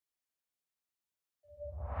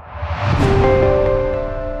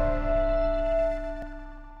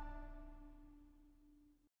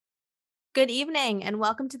Good evening and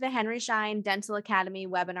welcome to the Henry Schein Dental Academy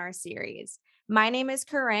webinar series. My name is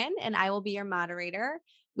Corinne and I will be your moderator.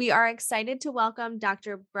 We are excited to welcome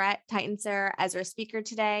Dr. Brett Titensor as our speaker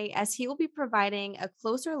today, as he will be providing a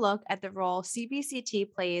closer look at the role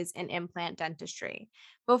CBCT plays in implant dentistry.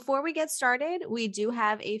 Before we get started, we do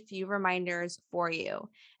have a few reminders for you.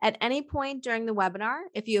 At any point during the webinar,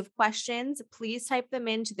 if you have questions, please type them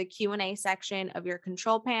into the Q&A section of your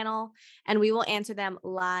control panel, and we will answer them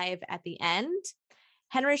live at the end.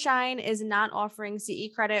 Henry Schein is not offering CE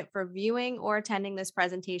credit for viewing or attending this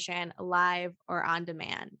presentation live or on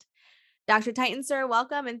demand. Dr. Titensor,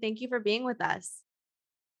 welcome and thank you for being with us.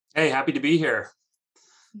 Hey, happy to be here.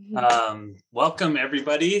 Welcome,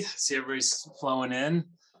 everybody. See everybody's flowing in.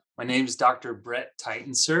 My name is Dr. Brett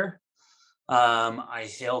Titensor. I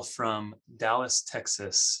hail from Dallas,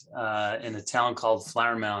 Texas, in a town called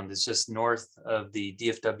Flower Mound. It's just north of the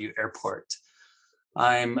DFW airport.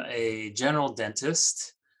 I'm a general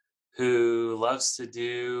dentist who loves to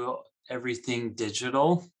do everything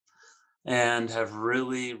digital and have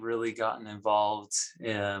really gotten involved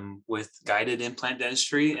with guided implant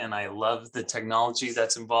dentistry. And I love the technology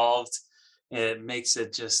that's involved. It makes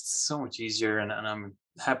it just so much easier. And I'm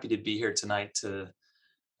happy to be here tonight to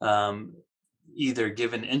either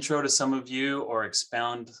give an intro to some of you or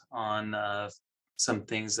expound on some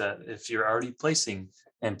things that if you're already placing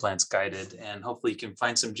implants guided, and hopefully you can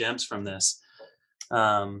find some gems from this.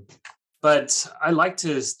 But I like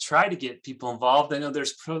to try to get people involved. I know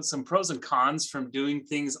there's some pros and cons from doing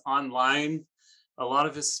things online. A lot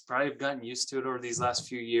of us probably have gotten used to it over these last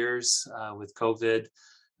few years with COVID.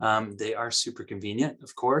 They are super convenient,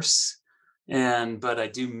 of course, but I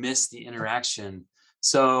do miss the interaction.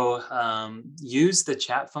 So use the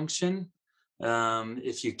chat function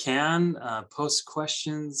if you can. Post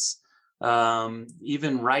questions.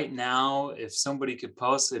 Even right now, if somebody could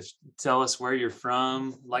tell us where you're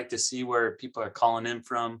from, like to see where people are calling in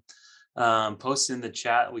from, post in the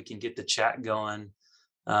chat. We can get the chat going.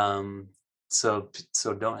 So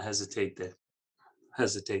don't hesitate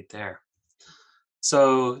there.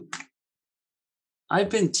 So I've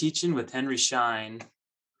been teaching with Henry Schein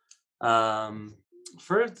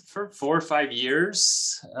for 4 or 5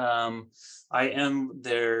 years. I am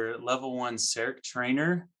their level 1 CERC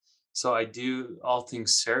trainer. So I do all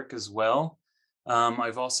things CERC as well.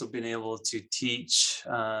 I've also been able to teach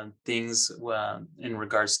things in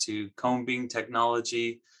regards to combing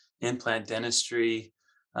technology, implant dentistry.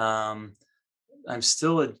 I'm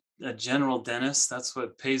still a general dentist. That's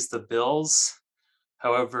what pays the bills.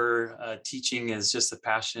 However, teaching is just a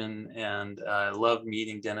passion, and I love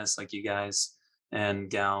meeting dentists like you guys and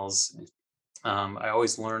gals. I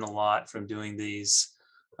always learn a lot from doing these.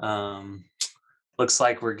 Looks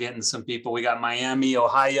like we're getting some people. We got Miami,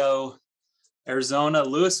 Ohio, Arizona,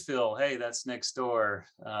 Louisville. Hey, that's next door.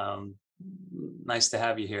 Nice to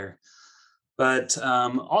have you here. But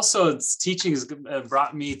also, teaching has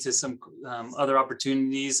brought me to some other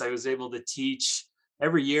opportunities. I was able to teach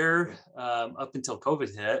every year up until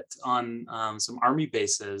COVID hit on some Army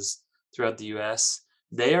bases throughout the U.S.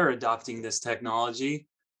 They are adopting this technology,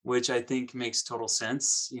 which I think makes total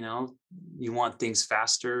sense. You know, you want things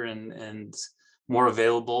faster and more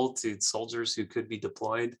available to soldiers who could be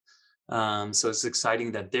deployed. So it's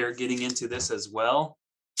exciting that they're getting into this as well.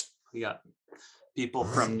 We got people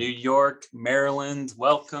from New York, Maryland,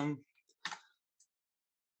 welcome.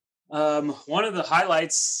 One of the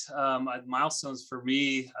highlights, milestones for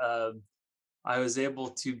me, I was able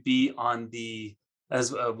to be on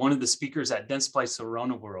as one of the speakers at Dentsply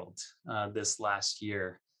Sirona World this last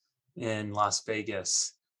year in Las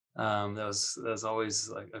Vegas. That was always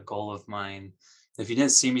like a goal of mine. If you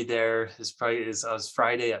didn't see me there, I was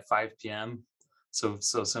Friday at 5 p.m. So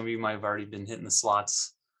some of you might have already been hitting the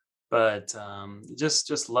slots, but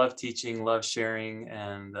just love teaching, love sharing,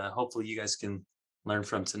 and hopefully you guys can learn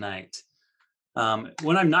from tonight.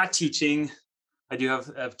 When I'm not teaching, I do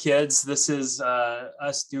have kids. This is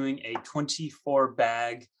us doing a 24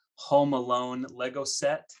 bag Home Alone Lego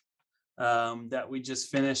set that we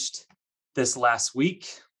just finished this last week.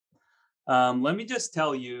 Let me just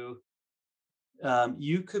tell you,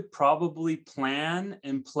 you could probably plan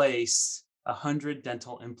and place 100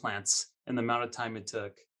 dental implants in the amount of time it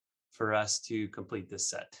took for us to complete this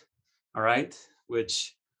set. All right,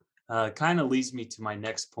 which kind of leads me to my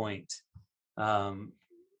next point.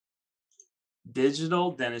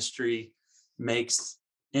 Digital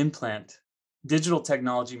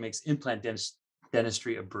technology makes implant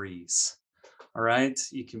dentistry a breeze. All right,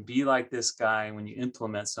 you can be like this guy when you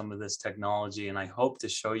implement some of this technology, and I hope to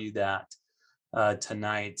show you that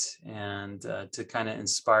tonight and to kind of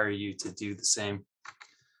inspire you to do the same.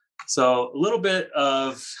 So a little bit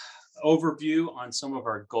of overview on some of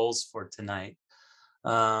our goals for tonight.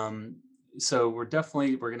 Um, so we're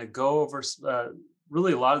going to go over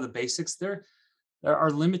really a lot of the basics. There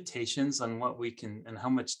are limitations on what we can and how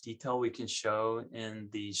much detail we can show in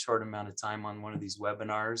the short amount of time on one of these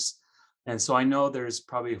webinars. And so I know there's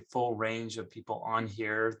probably a full range of people on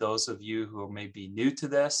here. Those of you who may be new to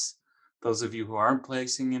this, those of you who aren't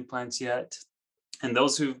placing implants yet, and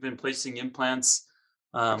those who've been placing implants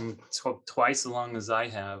twice as long as I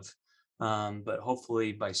have. But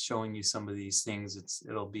hopefully, by showing you some of these things,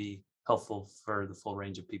 it'll be helpful for the full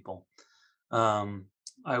range of people. Um,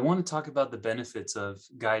 I want to talk about the benefits of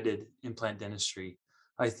guided implant dentistry.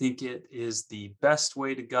 I think it is the best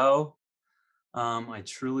way to go. I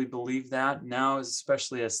truly believe that now,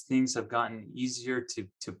 especially as things have gotten easier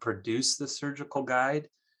to produce the surgical guide,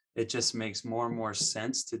 it just makes more and more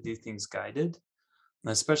sense to do things guided.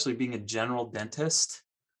 Especially being a general dentist,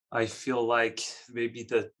 I feel like maybe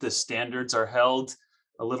the standards are held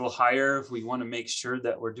a little higher. We want to make sure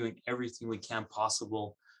that we're doing everything we can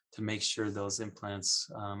possible to make sure those implants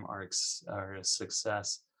are a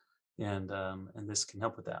success, and this can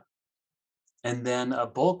help with that. And then a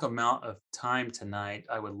bulk amount of time tonight,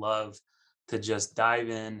 I would love to just dive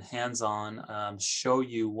in hands on, show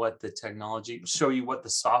you what the technology, show you what the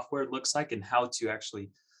software looks like and how to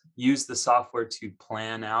actually use the software to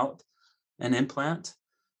plan out an implant,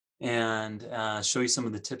 and show you some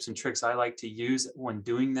of the tips and tricks I like to use when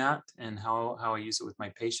doing that, and how I use it with my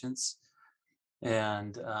patients.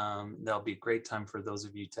 And that'll be a great time for those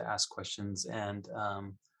of you to ask questions and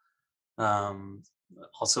um,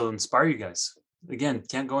 also inspire you guys. Again,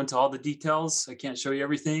 can't go into all the details. I can't show you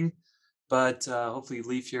everything, but hopefully you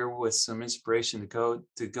leave here with some inspiration to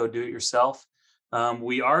go do it yourself.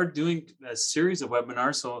 We are doing a series of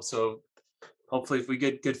webinars, so hopefully if we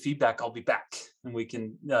get good feedback, I'll be back and we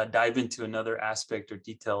can dive into another aspect or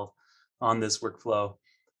detail on this workflow,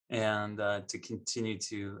 and to continue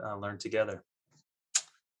to learn together.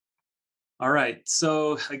 All right.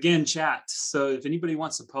 So again, chat. So if anybody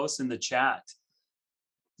wants to post in the chat,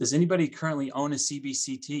 does anybody currently own a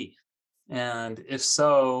CBCT? And if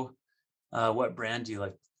so, what brand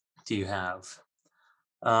do you have?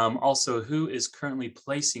 Also, who is currently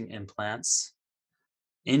placing implants?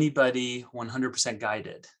 Anybody 100%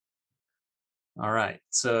 guided? All right.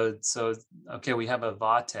 So okay, we have a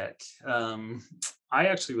Vatek. I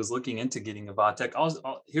actually was looking into getting a Vatek.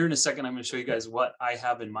 Here in a second, I'm going to show you guys what I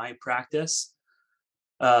have in my practice.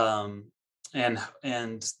 Um, and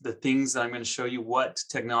the things that I'm going to show you, what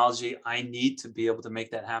technology I need to be able to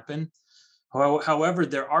make that happen. However,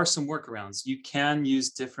 there are some workarounds. You can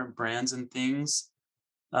use different brands and things,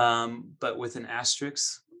 but with an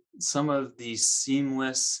asterisk. Some of these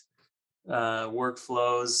seamless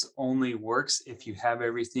workflows only works if you have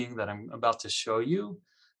everything that I'm about to show you.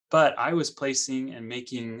 But I was placing and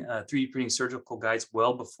making 3D printing surgical guides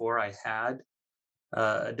well before I had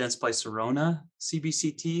a Dentsply Sirona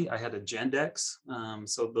CBCT. I had a Gendex.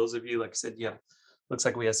 So those of you, like I said, yeah, looks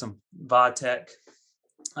like we have some Vatek,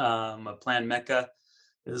 a Plan Mecca.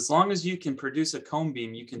 As long as you can produce a cone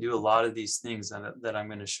beam, you can do a lot of these things that I'm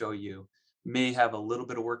going to show you. May have a little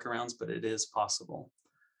bit of workarounds, but it is possible.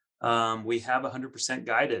 We have 100%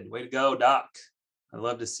 guided. Way to go, Doc. I'd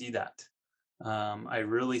love to see that. I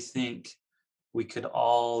really think we could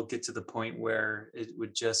all get to the point where it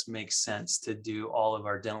would just make sense to do all of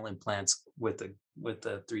our dental implants with a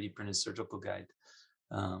 3D printed surgical guide.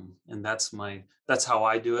 And that's how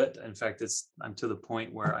I do it. In fact, I'm to the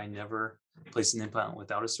point where I never place an implant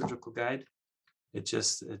without a surgical guide. It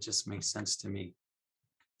just makes sense to me.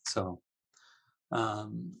 So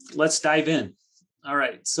let's dive in. All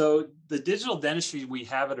right. So the digital dentistry we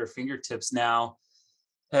have at our fingertips now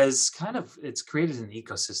it's created an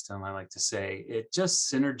ecosystem, I like to say. It just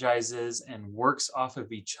synergizes and works off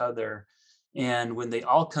of each other. And when they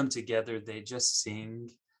all come together, they just sing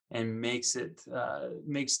and makes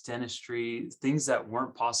dentistry, things that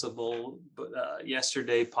weren't possible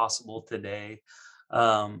yesterday possible today.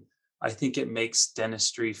 I think it makes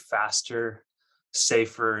dentistry faster,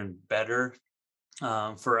 safer, and better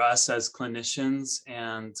for us as clinicians,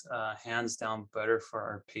 and hands down better for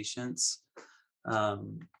our patients.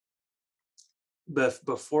 But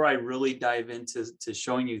before I really dive into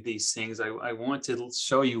showing you these things, I want to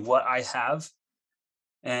show you what I have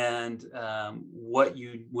and what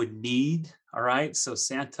you would need. All right. So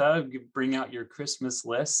Santa, bring out your Christmas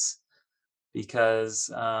lists,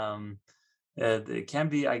 because it can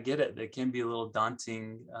be, I get it, it can be a little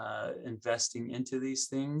daunting investing into these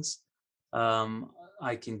things.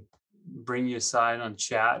 I can bring you aside on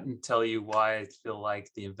chat and tell you why I feel like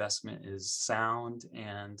the investment is sound.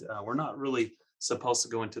 And we're not really supposed to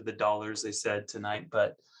go into the dollars, they said tonight,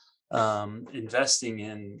 but investing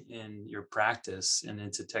in your practice and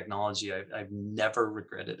into technology, I've never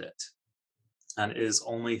regretted it, and it has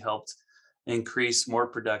only helped increase more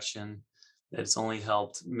production. It's only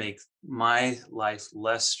helped make my life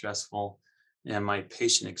less stressful and my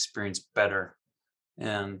patient experience better.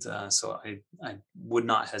 And so I would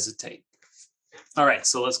not hesitate. All right,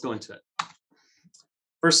 so let's go into it.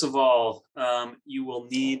 First of all, you will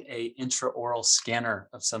need a intraoral scanner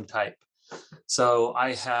of some type. So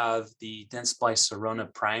I have the Dentsply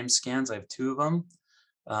Sirona Prime scans. I have two of them.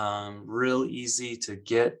 Real easy to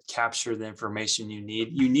get, capture the information you need.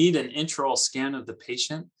 You need an intraoral scan of the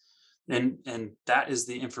patient, and that is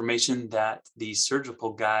the information that the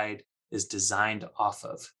surgical guide is designed off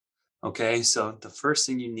of. Okay, so the first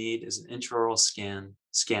thing you need is an intraoral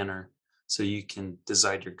scanner so you can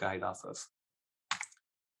design your guide off of.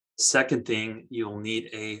 Second thing, you'll need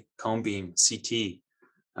a cone beam CT.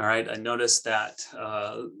 All right, I noticed that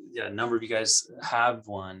a number of you guys have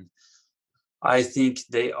one. I think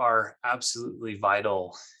they are absolutely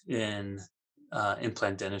vital in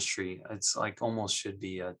implant dentistry. It's like almost should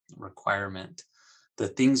be a requirement. The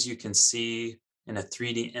things you can see in a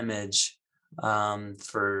 3D image,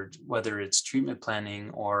 for whether it's treatment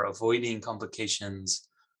planning or avoiding complications,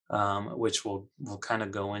 which we'll kind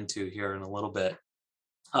of go into here in a little bit.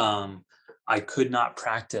 I could not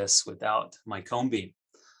practice without my cone beam.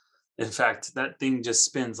 In fact, that thing just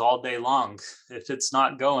spins all day long. If it's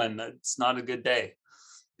not going, it's not a good day,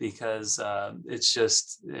 because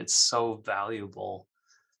it's so valuable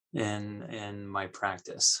in my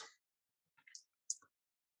practice.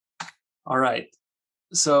 All right.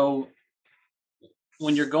 So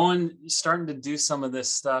when you're starting to do some of this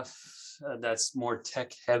stuff that's more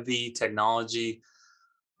tech heavy technology,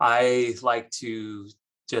 I like to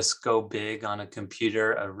just go big on a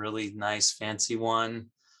computer, a really nice fancy one.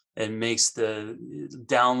 It makes the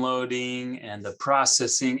downloading and the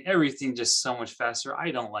processing, everything just so much faster.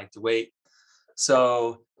 I don't like to wait.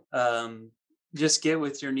 So just get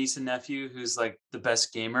with your niece and nephew who's like the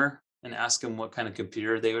best gamer and ask them what kind of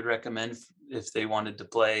computer they would recommend if they wanted to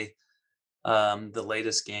play the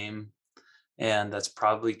latest game. And that's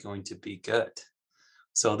probably going to be good.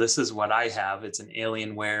 So this is what I have. It's an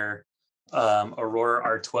Alienware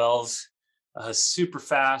Aurora R12, super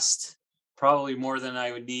fast, probably more than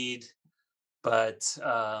I would need, but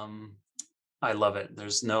I love it.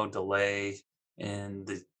 There's no delay in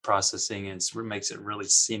the processing. It makes it really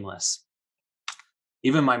seamless.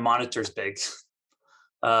 Even my monitor's big.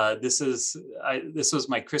 This was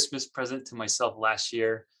my Christmas present to myself last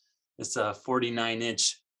year. It's a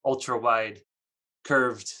 49-inch ultra wide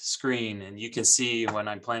curved screen, and you can see when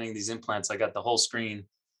I'm planning these implants, I got the whole screen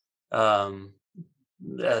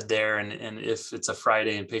there, and if it's a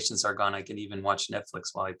Friday and patients are gone, I can even watch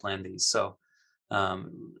Netflix while I plan these. So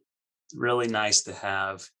really nice to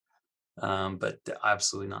have, but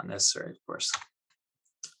absolutely not necessary, of course.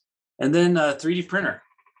 And then 3D printer.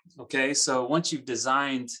 Okay, so once you've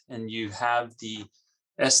designed and you have the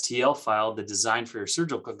STL file, the design for your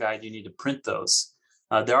surgical guide, you need to print those.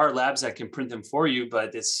 There are labs that can print them for you,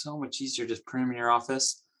 but it's so much easier to just print them in your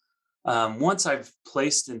office. Once I've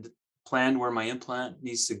placed and planned where my implant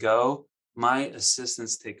needs to go, my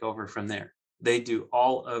assistants take over from there. They do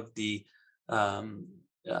all of the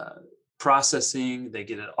processing. They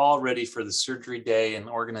get it all ready for the surgery day and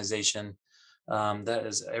organization. That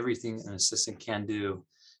is everything an assistant can do.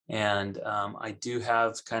 And I do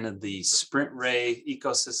have kind of the Sprint Ray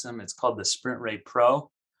ecosystem. It's called the Sprint Ray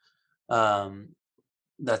Pro.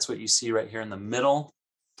 That's what you see right here in the middle.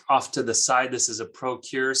 Off to the side, this is a Pro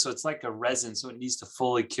Cure. So it's like a resin, so it needs to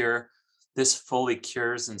fully cure. This fully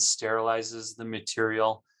cures and sterilizes the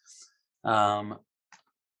material.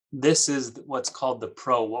 This is what's called the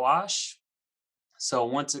Pro Wash. So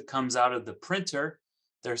once it comes out of the printer,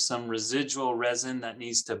 there's some residual resin that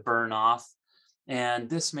needs to burn off. And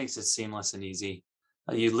this makes it seamless and easy.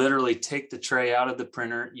 You literally take the tray out of the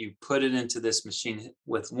printer, you put it into this machine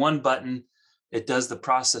with one button. It does the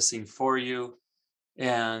processing for you,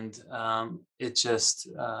 and it's just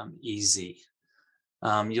easy.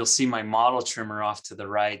 You'll see my model trimmer off to the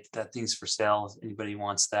right. That thing's for sale if anybody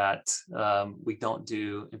wants that. We don't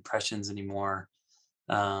do impressions anymore.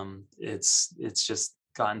 It's just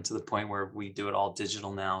gotten to the point where we do it all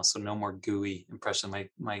digital now, so no more gooey impression.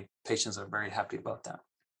 My patients are very happy about that.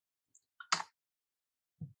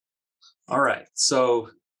 All right, so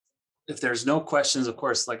if there's no questions, of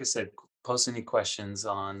course, like I said, post any questions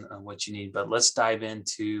on what you need, but let's dive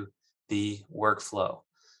into the workflow.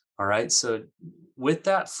 All right. So with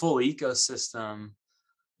that full ecosystem,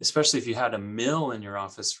 especially if you had a mill in your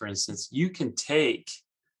office, for instance, you can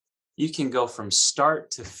go from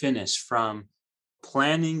start to finish, from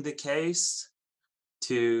planning the case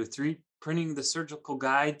to three printing the surgical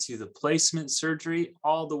guide to the placement surgery,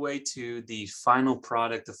 all the way to the final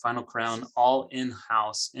product, the final crown, all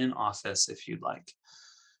in-house, in office, if you'd like.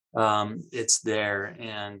 It's there,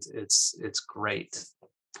 and it's great.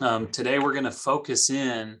 Today we're going to focus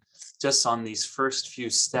in just on these first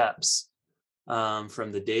few steps,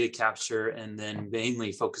 from the data capture, and then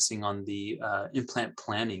mainly focusing on the implant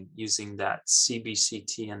planning using that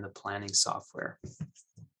CBCT and the planning software.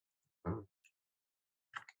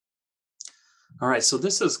 All right, so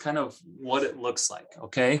this is kind of what it looks like,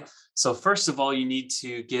 okay? So first of all, you need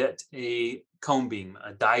to get a cone beam,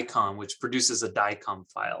 a DICOM, which produces a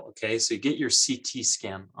DICOM file, okay? So you get your CT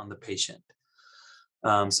scan on the patient.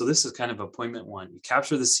 So this is kind of appointment one. You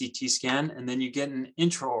capture the CT scan, and then you get an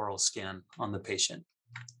intraoral scan on the patient.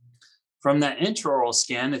 From that intraoral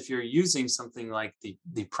scan, if you're using something like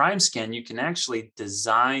the prime scan, you can actually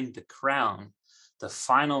design the crown, the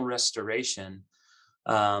final restoration.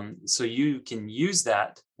 So you can use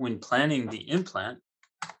that when planning the implant,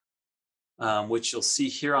 which you'll see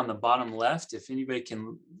here on the bottom left. If anybody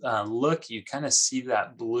can look, you kind of see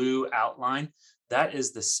that blue outline. That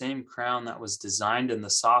is the same crown that was designed in the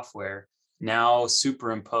software, now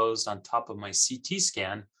superimposed on top of my CT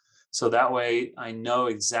scan. So that way I know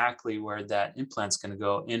exactly where that implant's going to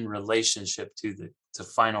go in relationship to the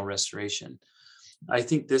final restoration. I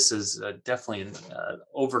think this is definitely an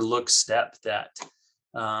overlooked step that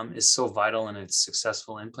is so vital in a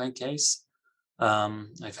successful implant case.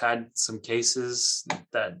 I've had some cases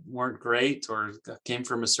that weren't great, or came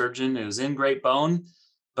from a surgeon who was in great bone,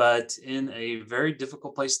 but in a very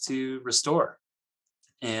difficult place to restore,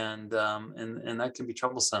 and that can be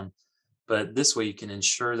troublesome. But this way, you can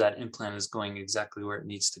ensure that implant is going exactly where it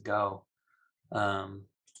needs to go,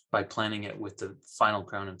 by planning it with the final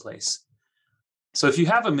crown in place. So if you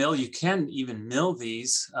have a mill, you can even mill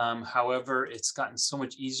these. However, it's gotten so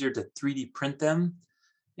much easier to 3D print them.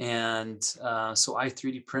 And so I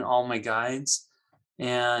 3D print all my guides.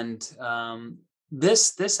 And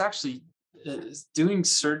this actually, doing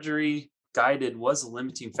surgery guided was a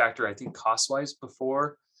limiting factor, I think, cost-wise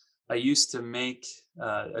before. I used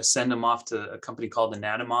to send them off to a company called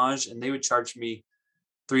Anatomage, and they would charge me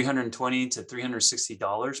 $320 to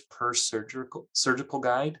 $360 per surgical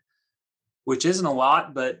guide, which isn't a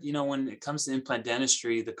lot. But when it comes to implant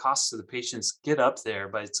dentistry, the costs of the patients get up there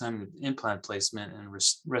by the time of implant placement and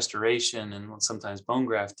restoration, and sometimes bone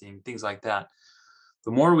grafting, things like that.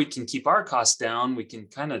 The more we can keep our costs down, we can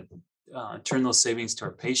kind of turn those savings to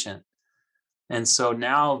our patient. And so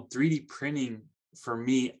now 3D printing, for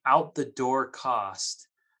me, out the door cost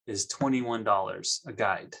is $21 a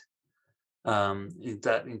guide.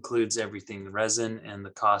 That includes everything, the resin and the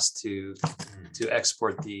cost to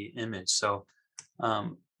export the image. So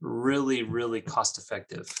really, really cost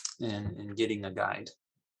effective in getting a guide.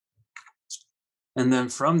 And then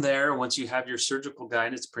from there, once you have your surgical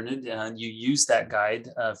guide, it's printed, you use that guide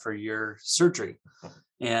for your surgery.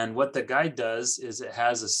 And what the guide does is it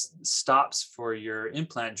has stops for your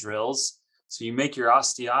implant drills. So you make your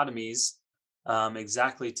osteotomies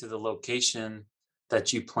exactly to the location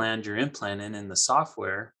that you planned your implant in the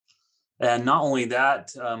software. And not only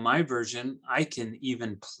that, my version, I can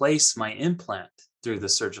even place my implant through the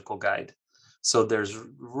surgical guide. So there's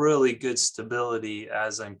really good stability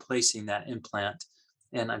as I'm placing that implant.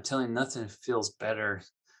 And I'm telling you, nothing feels better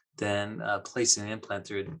than placing an implant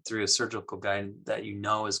through a surgical guide that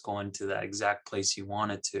is going to that exact place you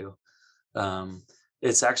want it to.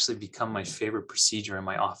 It's actually become my favorite procedure in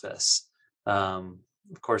my office.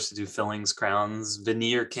 Of course, to do fillings, crowns,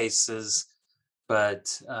 veneer cases,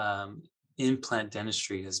 but implant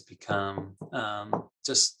dentistry has become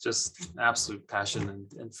just absolute passion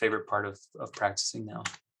and favorite part of practicing now.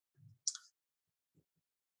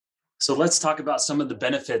 So let's talk about some of the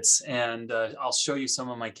benefits, and I'll show you some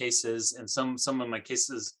of my cases, and some of my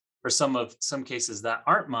cases, or some cases that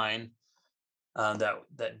aren't mine,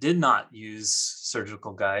 that did not use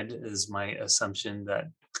surgical guide, is my assumption that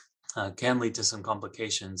can lead to some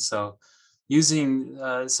complications. So using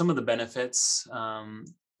some of the benefits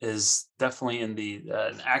is definitely in the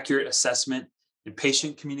accurate assessment and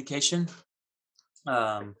patient communication.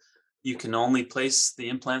 You can only place the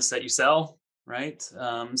implants that you sell, right?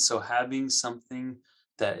 So having something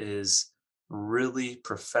that is really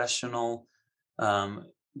professional,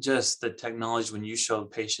 just the technology, when you show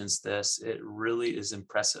patients this, it really is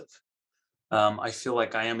impressive. I feel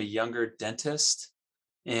like I am a younger dentist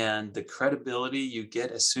and the credibility you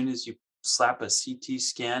get as soon as you slap a CT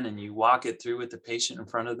scan and you walk it through with the patient in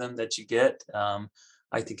front of them that you get,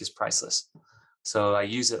 I think is priceless. So I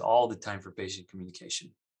use it all the time for patient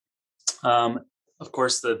communication. Um, of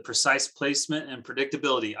course, the precise placement and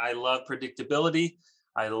predictability. I love predictability.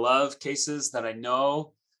 I love cases that I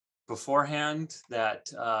know beforehand that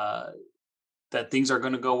things are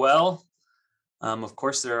going to go well. Of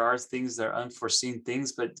course, there are things that are unforeseen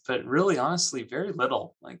things, but really, honestly, very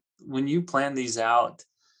little. Like when you plan these out,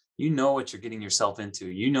 you know what you're getting yourself into.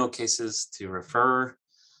 You know cases to refer.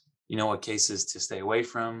 You know what cases to stay away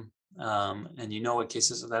from, and you know what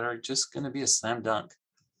cases that are just going to be a slam dunk.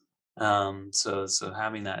 So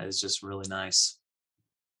having that is just really nice.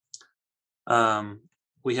 Um,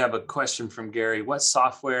 we have a question from Gary. What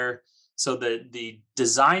software? So the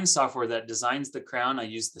design software that designs the crown, I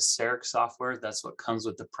use the CEREC software. That's what comes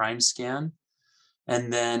with the Prime Scan.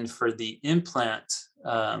 And then for the implant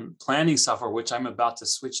planning software, which I'm about to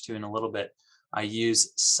switch to in a little bit, I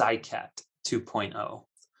use SciCat 2.0.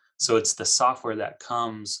 So it's the software that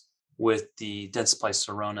comes with the Dentsply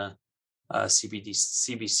Sirona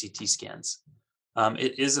CBCT scans.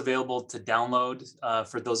 It is available to download.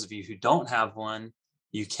 For those of you who don't have one,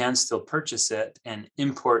 you can still purchase it and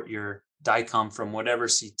import your DICOM from whatever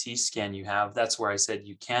CT scan you have. That's where I said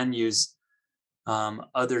you can use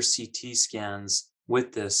other CT scans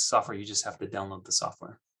with this software. You just have to download the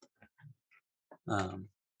software.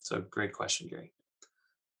 So great question, Gary.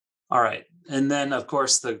 All right. And then, of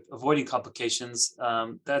course, the avoiding complications.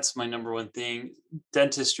 That's my number one thing.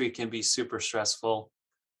 Dentistry can be super stressful.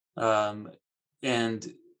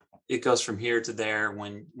 And it goes from here to there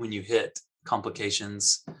when you hit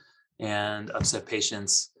complications and upset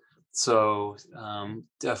patients. So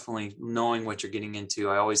definitely knowing what you're getting into.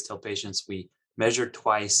 I always tell patients we measure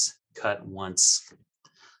twice, cut once,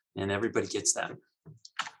 and everybody gets that.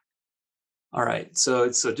 All right, so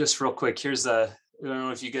just real quick, here's I don't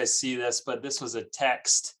know if you guys see this, but this was a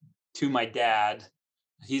text to my dad.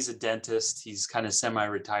 He's a dentist. He's kind of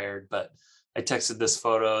semi-retired, but I texted this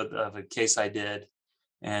photo of a case I did,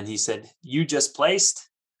 and he said, "You just placed?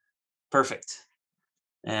 Perfect."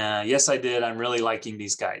 Yes, I did. I'm really liking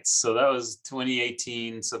these guides. So that was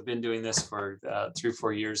 2018. So I've been doing this for 3 or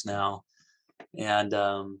 4 years now, and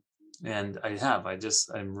I'm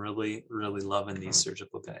really loving these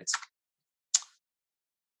surgical guides.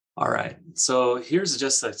 All right, so here's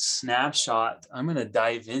just a snapshot. I'm going to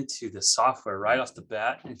dive into the software right off the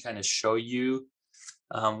bat and kind of show you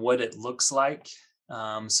what it looks like.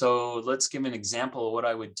 So let's give an example of what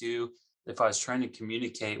I would do if I was trying to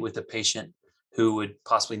communicate with a patient who would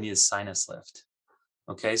possibly need a sinus lift.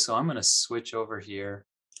 Okay, so I'm going to switch over here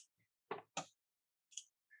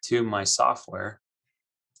to my software.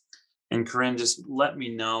 And Corinne, just let me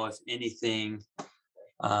know if anything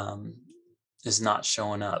is not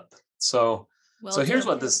showing up. So here's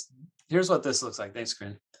what this looks like. Thanks,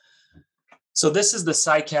 Corinne. So this is the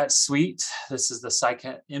SciCat suite. This is the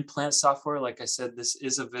SciCat implant software. Like I said, this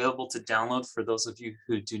is available to download for those of you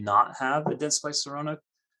who do not have a Dentsply Sirona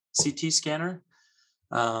CT scanner.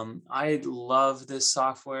 I love this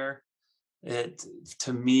software.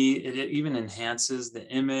 To me, it even enhances the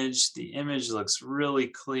image. The image looks really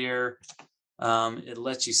clear. It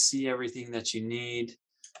lets you see everything that you need.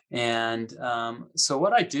 And so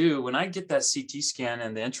what I do when I get that CT scan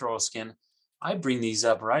and the intraoral scan, I bring these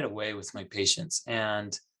up right away with my patients.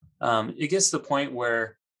 And it gets to the point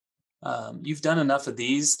where you've done enough of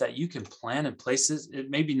these that you can plan in places. It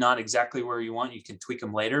may be not exactly where you want. You can tweak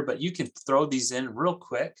them later, but you can throw these in real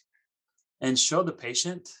quick and show the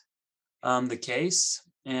patient the case.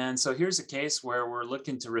 And so here's a case where we're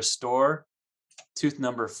looking to restore tooth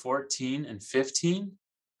number 14 and 15.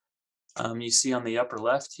 You see on the upper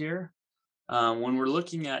left here. When we're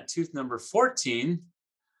looking at tooth number 14,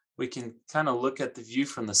 we can kind of look at the view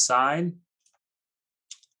from the side.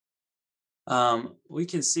 We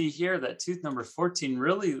can see here that tooth number 14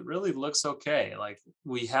 really looks okay. Like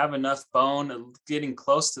we have enough bone getting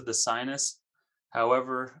close to the sinus.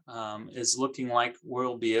 However, it's looking like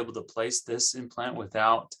we'll be able to place this implant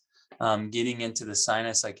without getting into the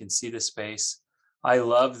sinus. I can see the space. I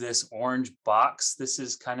love this orange box. This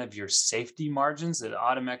is kind of your safety margins. It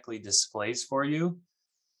automatically displays for you.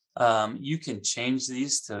 You can change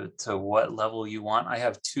these to what level you want. I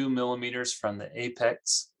have 2 millimeters from the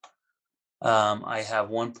apex. I have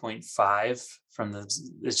 1.5 from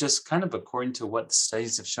it's just kind of according to what the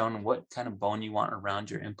studies have shown, what kind of bone you want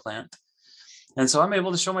around your implant. And so I'm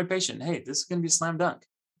able to show my patient, hey, this is going to be a slam dunk.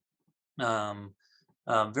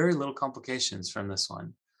 Very little complications from this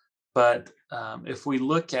one. But if we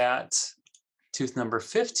look at tooth number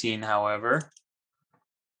 15, however,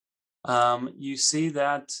 You see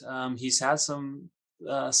that he's had some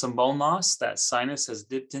bone loss. That sinus has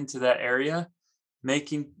dipped into that area,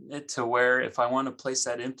 making it to where if I want to place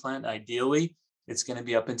that implant, ideally, it's going to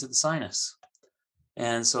be up into the sinus.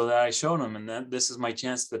 And so that I showed him, and then this is my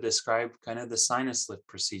chance to describe kind of the sinus lift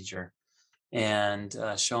procedure and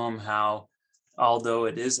show him how, although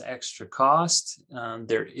it is extra cost,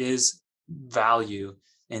 there is value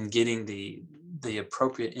in getting the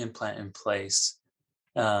appropriate implant in place.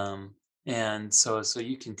 Um, and so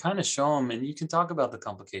you can kind of show them, and you can talk about the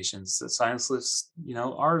complications. The sinus lifts,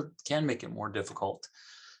 are can make it more difficult.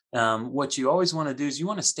 What you always want to do is you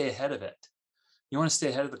want to stay ahead of it. You want to stay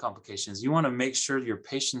ahead of the complications. You want to make sure your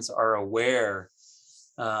patients are aware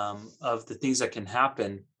of the things that can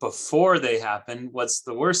happen before they happen. What's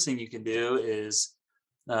the worst thing you can do is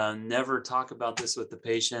never talk about this with the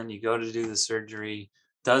patient. You go to do the surgery,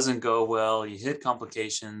 doesn't go well, you hit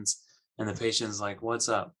complications, and the patient's like, "What's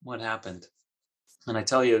up? What happened?" And I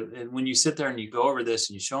tell you, when you sit there and you go over this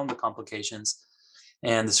and you show them the complications,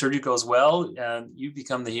 and the surgery goes well, you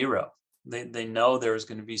become the hero. They know there's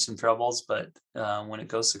going to be some troubles, but when it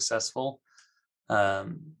goes successful,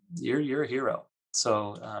 you're a hero.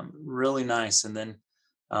 So really nice. And then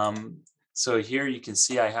so here you can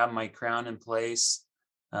see I have my crown in place,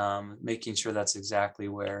 making sure that's exactly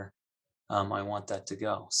where I want that to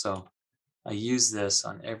go. So I use this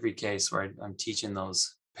on every case where I'm teaching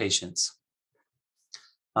those patients.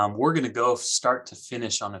 We're going to go start to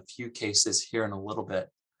finish on a few cases here in a little bit.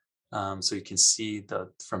 So you can see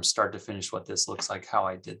from start to finish what this looks like, how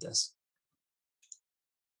I did this.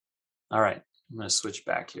 All right, I'm going to switch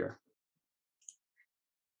back here.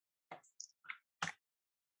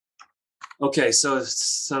 Okay, so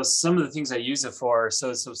some of the things I use it for.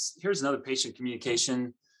 So here's another patient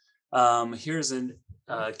communication. Here's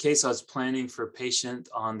a case I was planning for a patient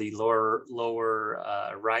on the lower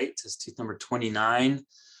right. Is tooth number 29.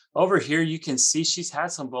 Over here, you can see she's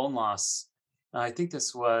had some bone loss. I think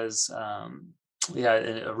this was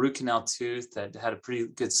a root canal tooth that had a pretty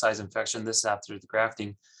good size infection. This is after the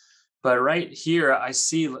grafting. But right here, I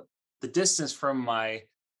see the distance from my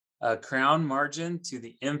crown margin to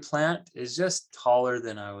the implant is just taller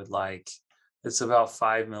than I would like. It's about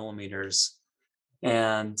 5 millimeters.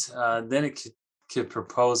 And then it could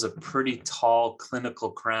propose a pretty tall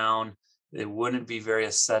clinical crown. It wouldn't be very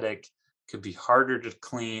aesthetic, could be harder to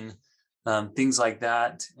clean, things like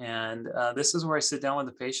that. And this is where I sit down with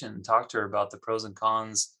the patient and talk to her about the pros and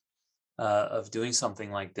cons of doing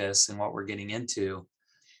something like this and what we're getting into.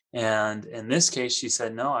 And in this case, she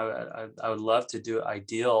said, no, I would love to do it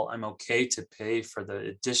ideal. I'm okay to pay for the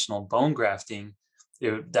additional bone grafting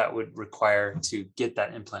that would require to get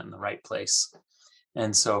that implant in the right place.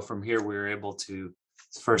 And so from here, we were able to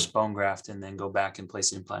first bone graft and then go back and place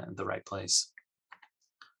the implant in the right place.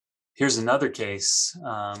 Here's another case.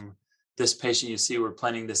 This patient, you see, we're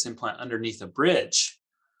planting this implant underneath a bridge,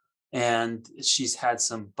 and she's had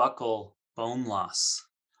some buccal bone loss.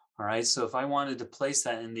 All right, so if I wanted to place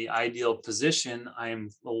that in the ideal position, I'm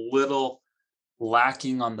a little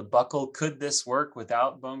lacking on the buccal. Could this work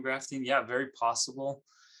without bone grafting? Yeah, very possible.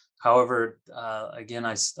 However, again,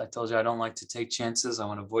 I told you I don't like to take chances. I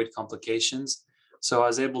want to avoid complications. So I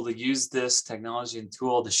was able to use this technology and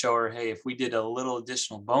tool to show her, hey, if we did a little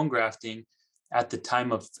additional bone grafting at the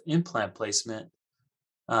time of implant placement,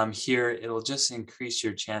 here it'll just increase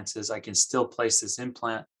your chances. I can still place this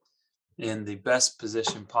implant in the best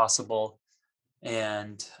position possible.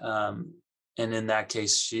 And in that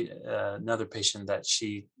case, she another patient that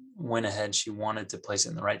she went ahead, she wanted to place it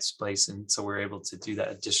in the right place, and so we were able to do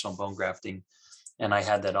that additional bone grafting. And I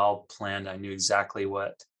had that all planned. I knew exactly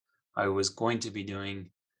what I was going to be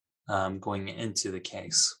doing going into the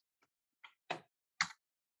case.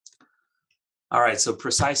 All right, so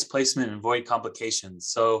precise placement and avoid complications.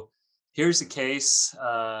 So here's a case.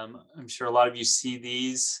 I'm sure a lot of you see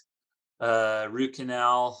these. Root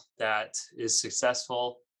canal that is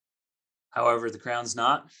successful. However, the crown's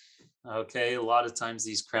not. Okay, a lot of times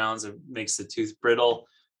these crowns, it makes the tooth brittle.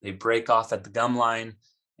 They break off at the gum line,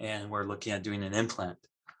 and we're looking at doing an implant.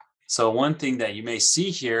 So one thing that you may see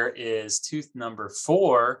here is tooth number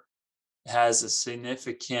 4 has a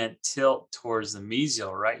significant tilt towards the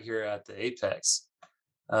mesial right here at the apex.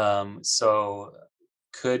 So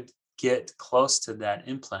could get close to that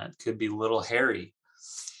implant, could be a little hairy.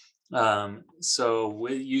 So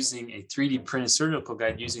with using a 3D printed surgical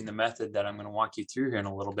guide, using the method that I'm going to walk you through here in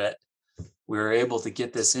a little bit, we were able to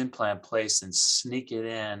get this implant placed and sneak it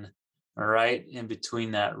in right in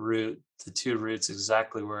between that root, the 2 roots,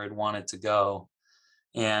 exactly where I'd want it to go.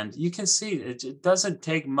 And you can see it doesn't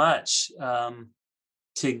take much.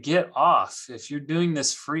 to get off. If you're doing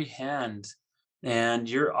this freehand and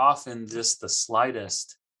you're off in just the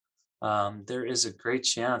slightest, there is a great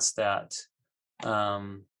chance that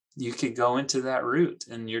you could go into that route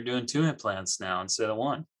and you're doing 2 implants now instead of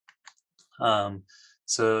 1. Um,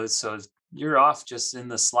 so you're off just in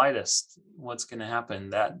the slightest. What's going to happen?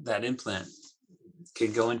 That implant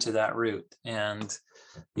could go into that route, and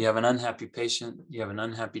you have an unhappy patient, you have an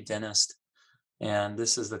unhappy dentist, and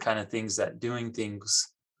this is the kind of things that doing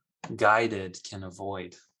things guided can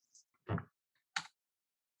avoid.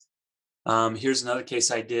 Here's another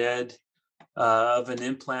case I did of an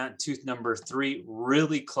implant, tooth number 3,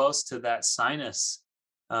 really close to that sinus.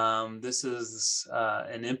 This is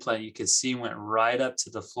an implant you could see went right up to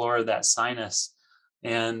the floor of that sinus.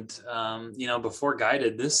 And, before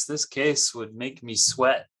guided, this case would make me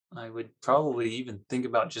sweat. I would probably even think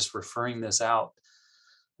about just referring this out.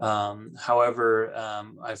 However,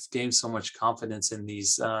 I've gained so much confidence in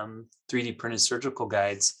these 3D printed surgical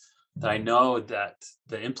guides that I know that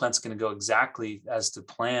the implant's going to go exactly as to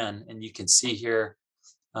plan. And you can see here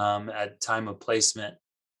at time of placement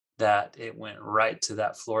that it went right to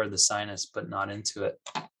that floor of the sinus, but not into it,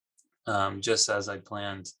 just as I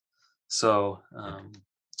planned. So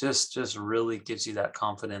just really gives you that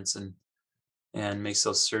confidence and makes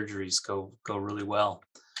those surgeries go really well.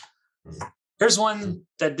 Here's one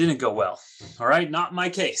that didn't go well. All right, not my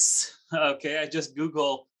case. Okay, I just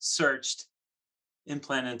Google searched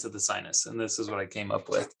implant into the sinus, and this is what I came up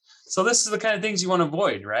with. So this is the kind of things you want to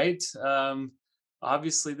avoid, right?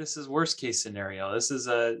 Obviously, this is worst case scenario. This is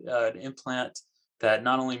an implant that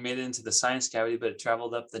not only made it into the sinus cavity, but it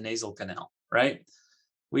traveled up the nasal canal, right?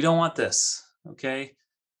 We don't want this, okay?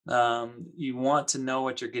 You want to know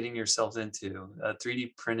what you're getting yourself into. A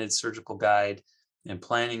 3D printed surgical guide and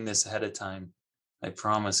planning this ahead of time, I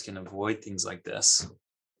promise, can avoid things like this.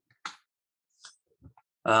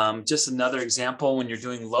 Just another example, when you're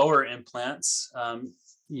doing lower implants,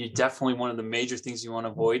 you definitely, one of the major things you want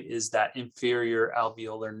to avoid is that inferior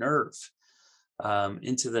alveolar nerve.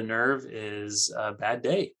 Into the nerve is a bad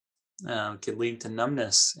day. Could lead to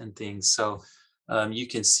numbness and things. So you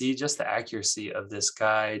can see just the accuracy of this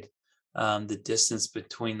guide, the distance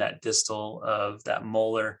between that distal of that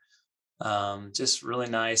molar, just really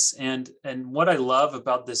nice. And what I love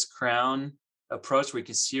about this crown approach, where you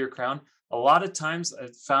can see your crown, a lot of times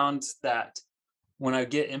I've found that when I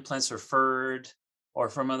get implants referred or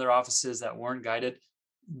from other offices that weren't guided,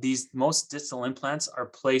 these most distal implants are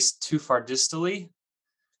placed too far distally.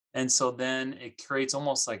 And so then it creates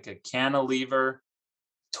almost like a cantilever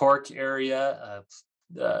torque area,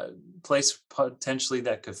 a place potentially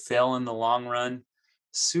that could fail in the long run.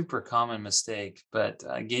 Super common mistake, but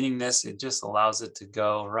getting this, it just allows it to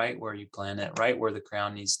go right where you plan it, right where the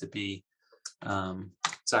crown needs to be,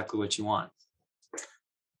 exactly what you want.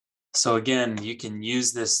 So again, you can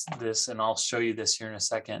use this, and I'll show you this here in a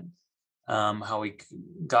second, how we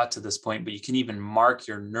got to this point, but you can even mark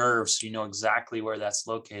your nerve so you know exactly where that's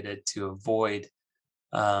located to avoid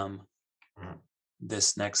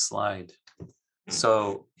this next slide.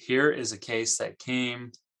 So here is a case that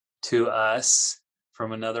came to us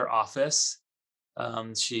from another office.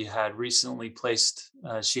 She had recently placed,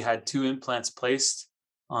 she had 2 implants placed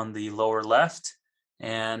on the lower left,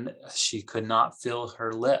 and she could not feel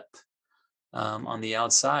her lip on the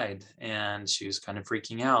outside, and she was kind of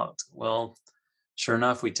freaking out. Well, sure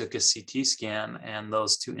enough, we took a CT scan, and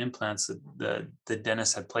those 2 implants that the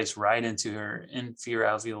dentist had placed right into her inferior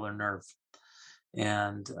alveolar nerve,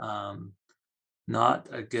 and not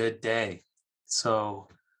a good day. So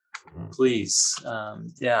please,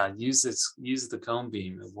 use the cone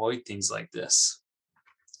beam, avoid things like this.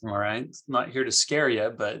 All right, not here to scare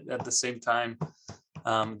you, but at the same time,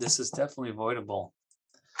 this is definitely avoidable.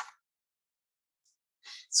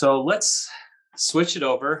 So let's switch it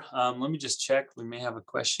over. Let me just check. We may have a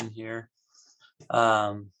question here.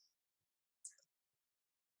 All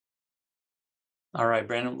right,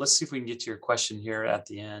 Brandon, let's see if we can get to your question here at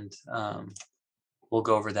the end. We'll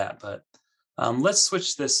go over that, but let's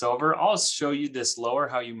switch this over. I'll show you this lower,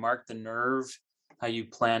 how you mark the nerve, how you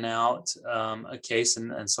plan out a case,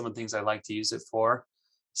 and some of the things I like to use it for.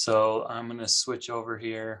 So I'm going to switch over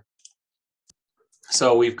here.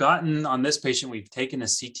 So we've gotten, on this patient, we've taken a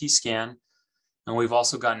CT scan, and we've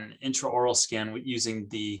also gotten an intraoral scan using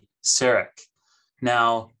the CEREC.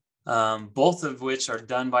 Now, both of which are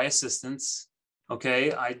done by assistants.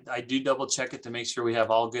 Okay, I do double check it to make sure we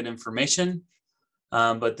have all good information.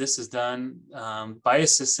 But this is done by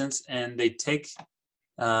assistants, and they take,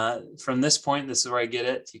 from this point, this is where I get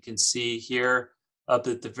it. You can see here up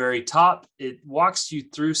at the very top, it walks you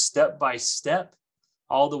through step by step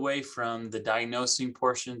all the way from the diagnosing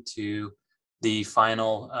portion to the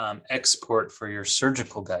final export for your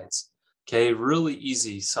surgical guides. Okay, really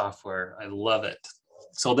easy software. I love it.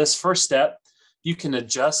 So this first step, you can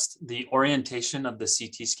adjust the orientation of the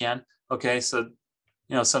CT scan. Okay, so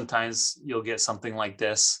sometimes you'll get something like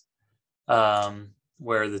this,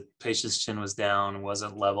 where the patient's chin was down,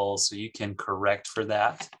 wasn't level, so you can correct for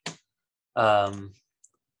that.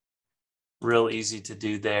 Real easy to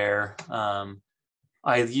do there.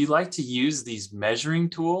 You like to use these measuring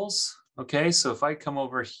tools. Okay, so if I come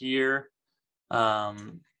over here,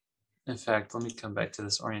 in fact, let me come back to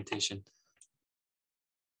this orientation.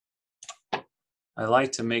 I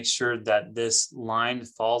like to make sure that this line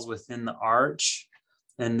falls within the arch.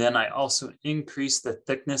 And then I also increase the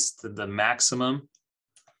thickness to the maximum.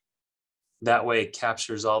 That way it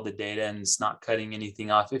captures all the data and it's not cutting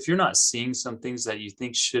anything off. If you're not seeing some things that you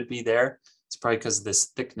think should be there, it's probably because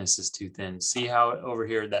this thickness is too thin. See how over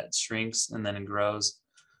here that shrinks and then it grows.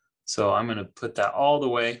 So I'm going to put that all the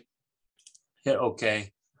way, hit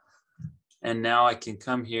OK. And now I can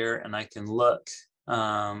come here and I can look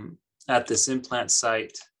at this implant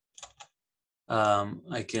site.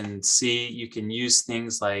 I can see you can use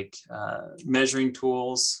things like measuring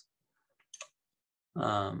tools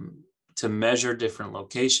to measure different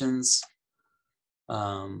locations.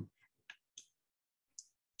 And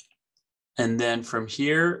then from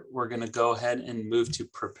here, we're going to go ahead and move to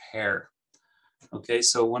prepare. Okay,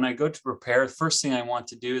 so when I go to prepare, the first thing I want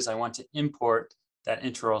to do is I want to import that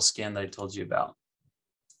intraoral scan that I told you about.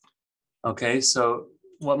 Okay, so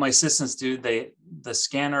what my assistants do, the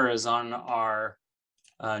scanner is on our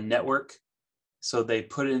network. So they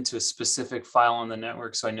put it into a specific file on the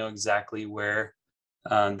network so I know exactly where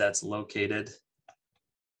that's located.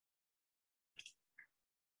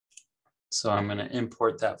 So I'm going to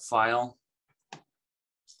import that file.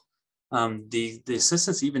 The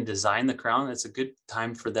assistants even design the crown. It's a good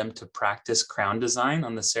time for them to practice crown design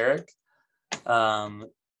on the CEREC.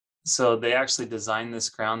 So they actually design this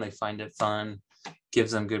crown. They find it fun,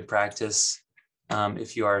 gives them good practice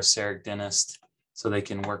if you are a CEREC dentist, so they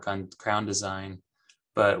can work on crown design.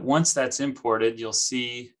 But once that's imported, you'll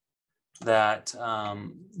see that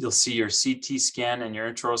you'll see your CT scan and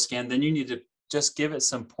your intraoral scan. Then you need to just give it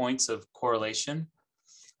some points of correlation.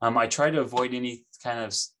 I try to avoid any kind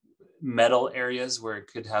of metal areas where it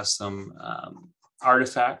could have some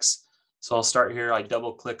artifacts. So I'll start here. I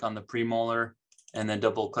double click on the premolar and then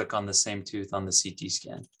double click on the same tooth on the CT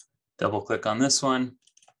scan. Double click on this one,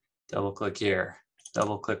 double click here,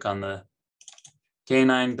 double click on the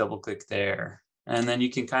canine, double click there. And then you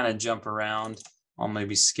can kind of jump around. I'll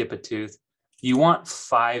maybe skip a tooth. You want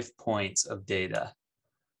 5 points of data.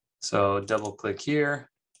 So double click here,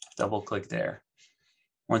 double click there.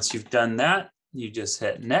 Once you've done that, you just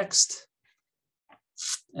hit next,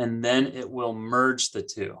 and then it will merge the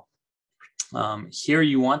two. Here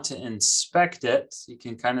you want to inspect it. You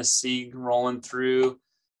can kind of see rolling through,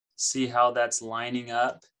 see how that's lining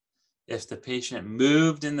up. If the patient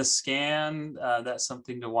moved in the scan, that's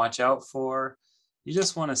something to watch out for. You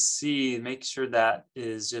just want to see, make sure that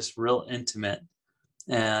is just real intimate.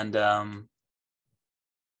 And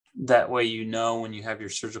that way, you know, when you have your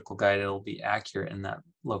surgical guide, it'll be accurate in that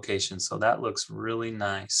location. So that looks really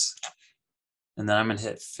nice. And then I'm going to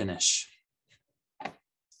hit finish.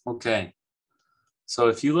 Okay. So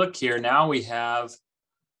if you look here, now we have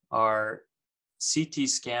our CT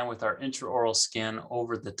scan with our intraoral scan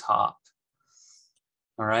over the top.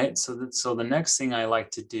 All right. So the next thing I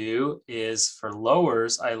like to do is for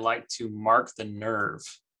lowers, I like to mark the nerve.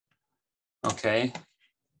 Okay.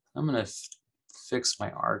 I'm going to fix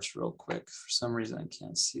my arch real quick. For some reason, I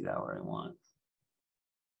can't see that where I want.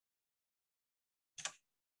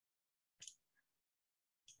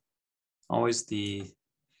 Always the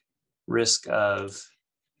risk of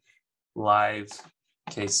live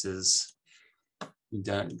cases. You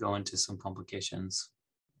don't go into some complications.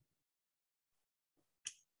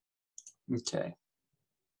 Okay.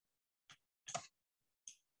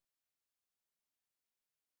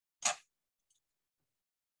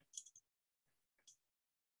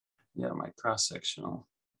 Yeah, my cross-sectional.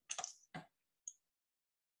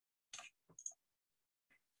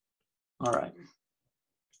 All right.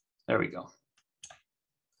 There we go.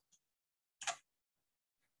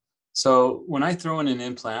 So when I throw in an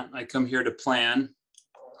implant, I come here to plan.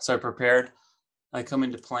 So I prepared. I come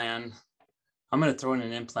into plan. I'm going to throw in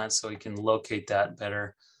an implant so we can locate that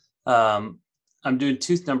better. I'm doing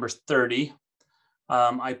tooth number 30.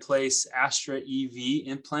 I place Astra EV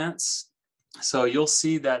implants. So you'll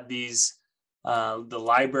see that these, the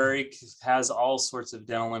library has all sorts of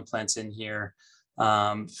dental implants in here.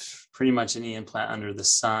 Pretty much any implant under the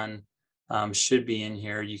sun should be in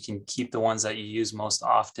here. You can keep the ones that you use most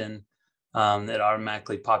often. It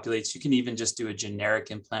automatically populates. You can even just do a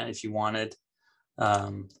generic implant if you wanted.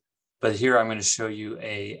 But here I'm going to show you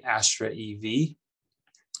a Astra EV.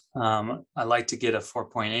 I like to get a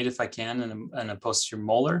 4.8 if I can and a posterior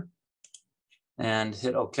molar and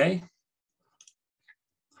hit OK.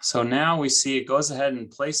 So now we see it goes ahead and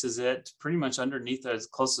places it pretty much underneath as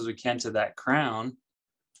close as we can to that crown.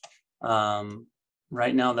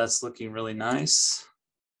 Right now that's looking really nice.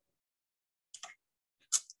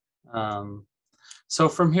 So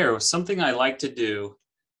from here, something I like to do,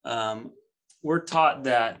 we're taught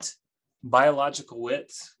that biological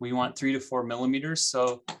width, we want 3 to 4 millimeters.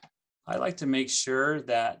 So I like to make sure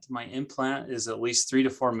that my implant is at least 3 to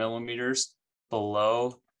 4 millimeters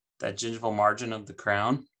below that gingival margin of the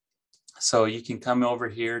crown. So you can come over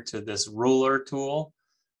here to this ruler tool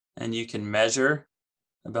and you can measure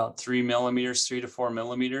about 3 millimeters, 3 to 4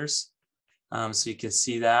 millimeters. So you can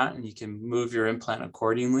see that and you can move your implant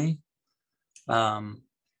accordingly.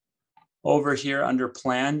 Over here under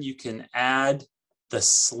plan, you can add the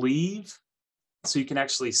sleeve. So you can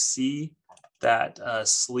actually see that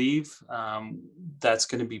sleeve that's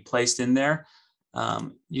going to be placed in there.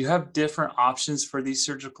 You have different options for these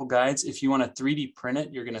surgical guides. If you want to 3D print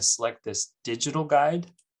it, you're going to select this digital guide.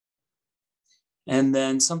 And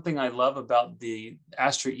then something I love about the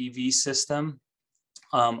Astra EV system,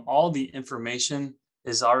 all the information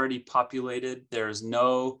is already populated. There's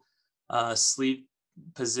no sleeve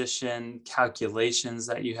position calculations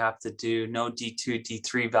that you have to do, no D2,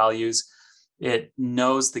 D3 values. It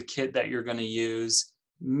knows the kit that you're going to use,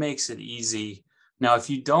 makes it easy. Now, if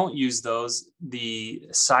you don't use those, the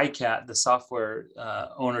SciCat, the software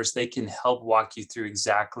owners, they can help walk you through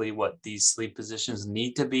exactly what these sleeve positions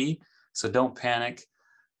need to be. So don't panic.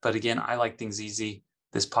 But again, I like things easy.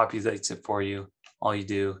 This populates it for you. All you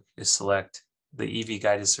do is select the EV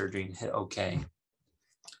guided surgery and hit OK.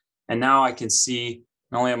 And now I can see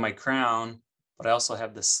not only have my crown, but I also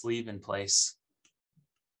have the sleeve in place.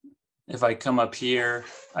 If I come up here,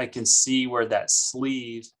 I can see where that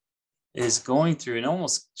sleeve is going through. It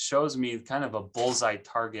almost shows me kind of a bullseye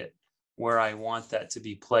target where I want that to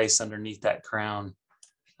be placed underneath that crown.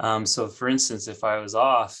 So for instance, if I was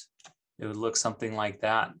off, it would look something like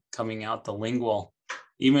that coming out the lingual.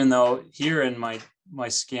 Even though here in my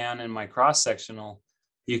scan and my cross-sectional,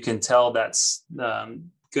 you can tell that's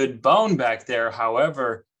good bone back there.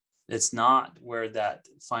 However, it's not where that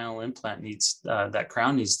final implant needs, that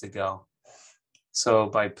crown needs to go. So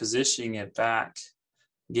by positioning it back,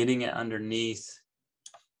 getting it underneath,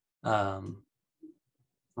 right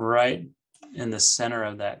in the center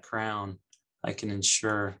of that crown, I can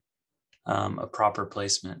ensure a proper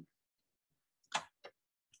placement.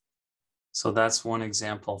 So that's one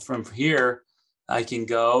example. From here, I can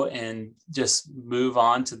go and just move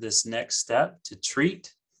on to this next step to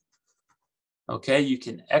treat. Okay, you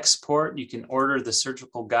can export, you can order the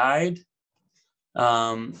surgical guide.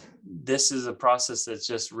 This is a process that's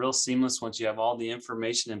just real seamless once you have all the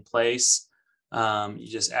information in place. You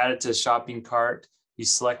just add it to a shopping cart, you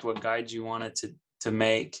select what guide you want it to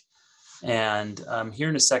make. And here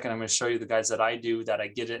in a second, I'm going to show you the guides that I do that I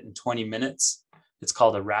get it in 20 minutes. It's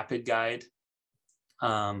called a rapid guide.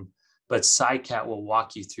 But SciCat will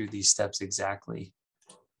walk you through these steps exactly.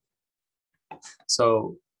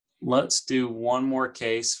 So let's do one more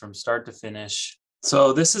case from start to finish.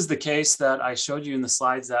 So this is the case that I showed you in the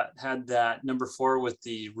slides that had that number 4 with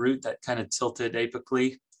the root that kind of tilted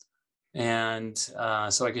apically. And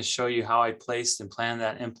so I can show you how I placed and planned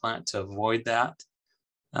that implant to avoid that,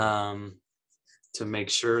 to make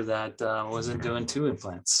sure that I wasn't doing 2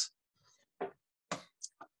 implants.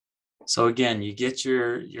 So again, you get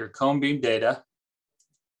your cone beam data.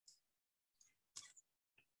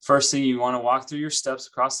 First thing, you want to walk through your steps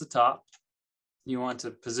across the top. You want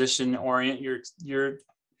to position, orient your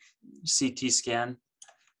CT scan.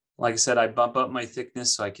 Like I said, I bump up my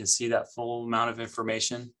thickness so I can see that full amount of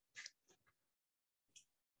information.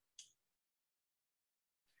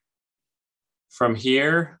 From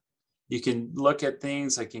here, you can look at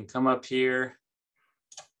things. I can come up here.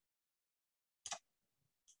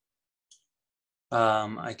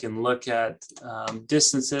 I can look at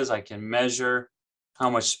distances. I can measure how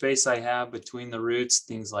much space I have between the roots,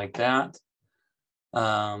 things like that.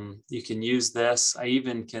 You can use this. I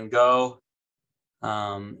even can go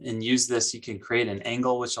and use this. You can create an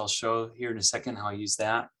angle, which I'll show here in a second how I use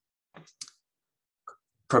that.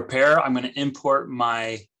 Prepare. I'm going to import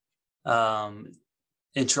my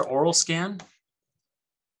intraoral scan.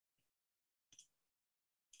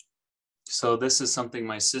 So this is something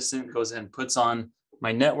my assistant goes ahead and puts on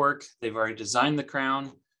my network. They've already designed the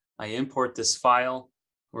crown. I import this file.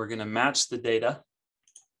 We're going to match the data.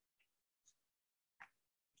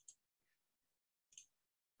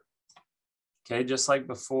 Okay, just like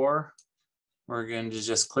before, we're going to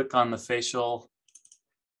just click on the facial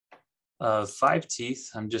of 5 teeth.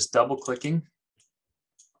 I'm just double clicking.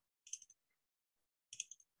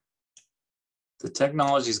 The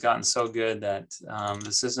technology's gotten so good that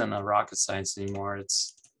this isn't a rocket science anymore.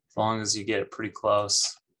 It's as long as you get it pretty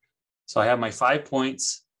close. So I have my 5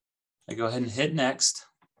 points. I go ahead and hit next.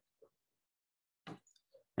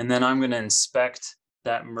 And then I'm going to inspect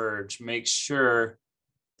that merge, make sure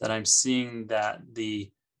that I'm seeing that the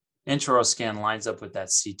intraoral scan lines up with that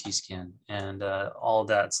CT scan, and all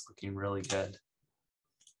that's looking really good.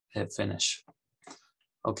 Hit finish.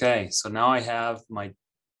 Okay, so now I have my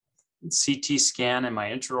CT scan and my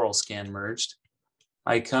intraoral scan merged.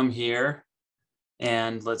 I come here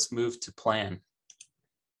and let's move to plan.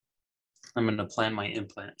 I'm going to plan my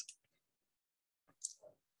implant.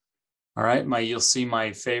 All right, you'll see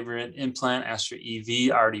my favorite implant, Astra EV,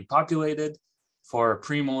 already populated. For a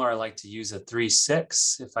premolar, I like to use a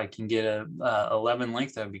 3.6. If I can get a 11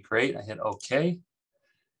 length, that would be great. I hit OK.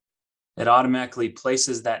 It automatically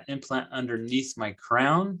places that implant underneath my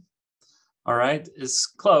crown. All right, it's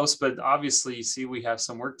close, but obviously you see we have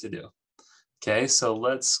some work to do. Okay, so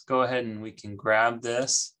let's go ahead and we can grab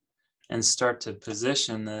this and start to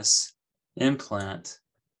position this implant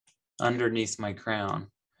underneath my crown.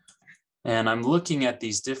 And I'm looking at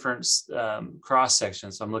these different cross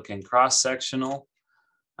sections. So I'm looking cross-sectional.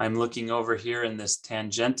 I'm looking over here in this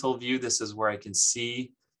tangential view. This is where I can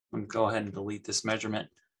see, I'm go ahead and delete this measurement.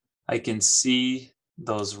 I can see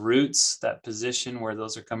those roots, that position where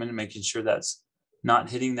those are coming, making sure that's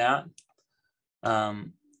not hitting that.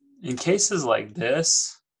 In cases like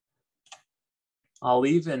this, I'll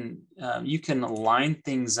even, you can line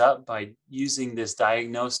things up by using this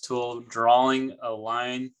diagnose tool, drawing a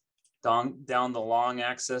line down the long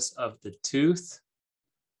axis of the tooth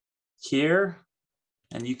here.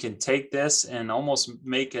 And you can take this and almost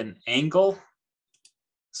make an angle.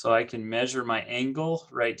 So I can measure my angle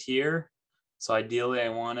right here. So ideally I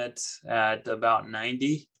want it at about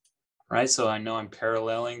 90, right? So I know I'm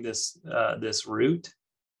paralleling this, this root.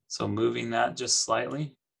 So moving that just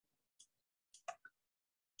slightly.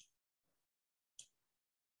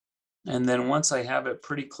 And then once I have it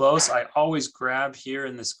pretty close, I always grab here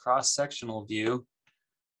in this cross-sectional view.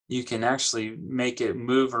 You can actually make it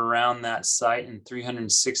move around that site in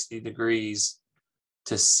 360 degrees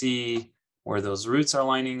to see where those roots are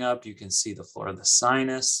lining up. You can see the floor of the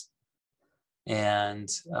sinus, and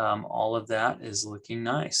all of that is looking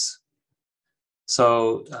nice.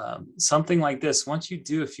 So something like this, once you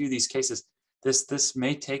do a few of these cases, this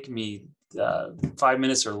may take me 5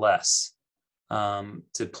 minutes or less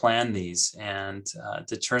to plan these and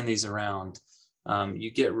to turn these around.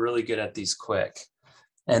 You get really good at these quick.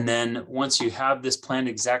 And then once you have this planned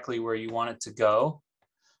exactly where you want it to go,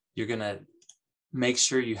 you're going to make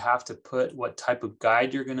sure you have to put what type of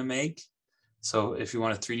guide you're going to make. So if you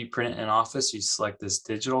want to 3D print in Office, you select this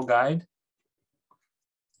digital guide.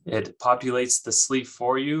 It populates the sleeve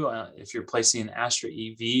for you if you're placing an Astra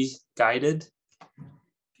EV guided,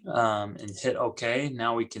 and hit OK.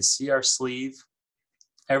 Now we can see our sleeve.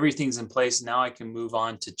 Everything's in place. Now I can move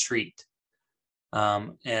on to treat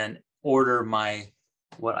and order my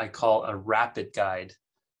what I call a rapid guide,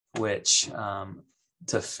 which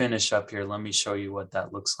to finish up here, let me show you what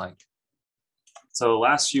that looks like. So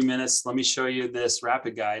last few minutes, let me show you this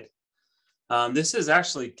rapid guide. This is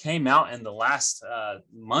actually came out in the last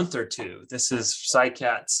month or two. This is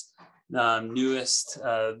SciCat's newest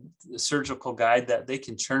surgical guide that they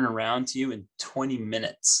can turn around to you in 20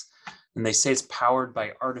 minutes. And they say it's powered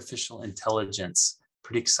by artificial intelligence.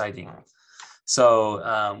 Pretty exciting.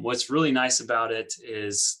 So what's really nice about it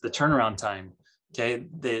is the turnaround time. Okay,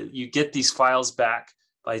 you get these files back.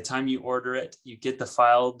 By the time you order it, you get the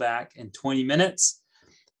file back in 20 minutes.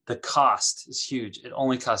 The cost is huge. It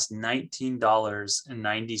only costs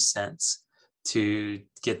 $19.90 to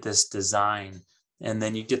get this design. And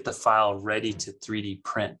then you get the file ready to 3D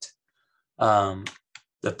print.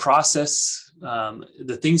 The process,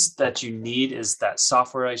 the things that you need is that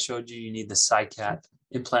software I showed you. You need the SciCat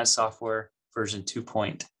implant software version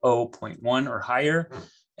 2.0.1 or higher,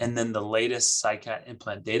 and then the latest SciCat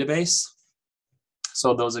implant database.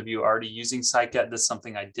 So those of you already using SciCat, that's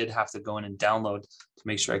something I did have to go in and download to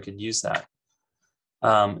make sure I could use that.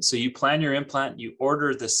 So you plan your implant, you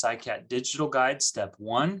order the SciCat digital guide, step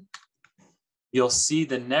 1. You'll see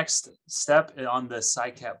the next step on the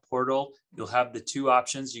SciCap portal. You'll have the two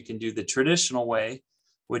options. You can do the traditional way,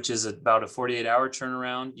 which is about a 48-hour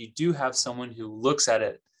turnaround. You do have someone who looks at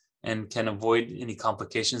it and can avoid any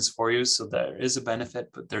complications for you. So there is a benefit,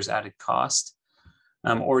 but there's added cost.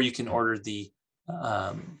 Or you can order the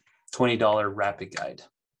 $20 rapid guide.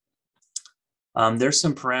 There's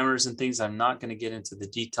some parameters and things I'm not going to get into the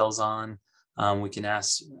details on. We can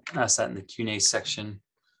ask that in the Q&A section.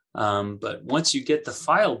 But once you get the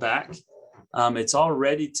file back, it's all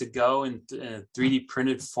ready to go in a 3D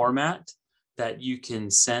printed format that you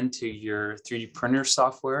can send to your 3D printer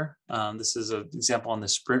software. This is an example on the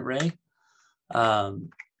Sprint Ray.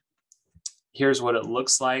 Here's what it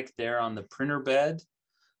looks like there on the printer bed.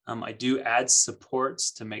 I do add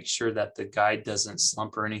supports to make sure that the guide doesn't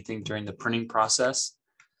slump or anything during the printing process.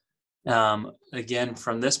 Again,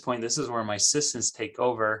 from this point, this is where my assistants take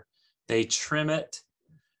over. They trim it,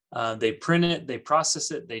 they print it, they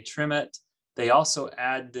process it, they trim it. They also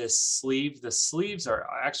add this sleeve. The sleeves are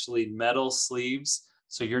actually metal sleeves,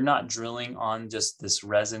 so you're not drilling on just this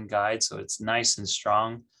resin guide, so it's nice and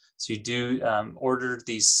strong. So you do order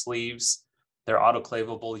these sleeves. They're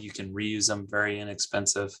autoclavable. You can reuse them, very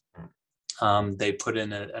inexpensive. They put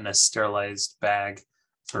in a sterilized bag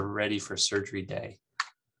for ready for surgery day.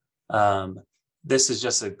 This is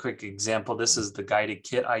just a quick example. This is the guided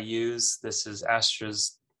kit I use. This is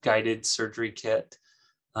Astra's guided surgery kit.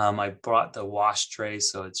 I brought the wash tray,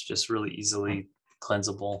 so it's just really easily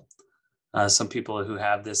cleansable. Some people who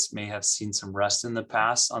have this may have seen some rust in the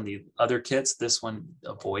past on the other kits. This one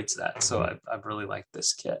avoids that, so I've really liked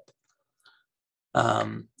this kit.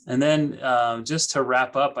 And then just to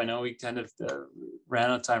wrap up, I know we kind of ran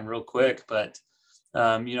out of time real quick, but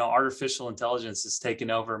you know, artificial intelligence is taking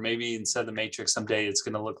over. Maybe instead of the Matrix someday, it's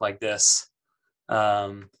going to look like this.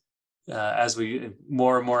 As we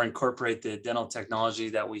more and more incorporate the dental technology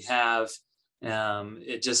that we have,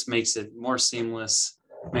 it just makes it more seamless,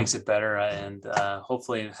 makes it better, and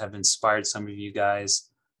hopefully have inspired some of you guys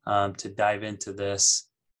to dive into this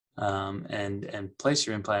and place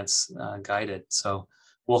your implants guided. So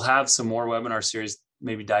we'll have some more webinar series,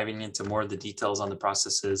 maybe diving into more of the details on the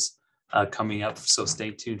processes coming up. So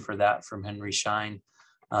stay tuned for that from Henry Schein.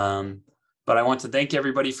 But I want to thank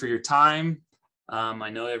everybody for your time. I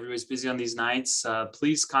know everybody's busy on these nights.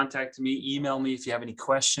 Please contact me, email me if you have any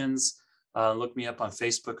questions. Look me up on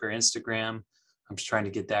Facebook or Instagram. I'm just trying to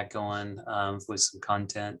get that going with some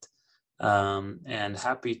content. And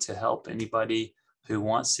happy to help anybody who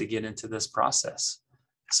wants to get into this process.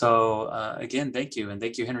 So again, thank you. And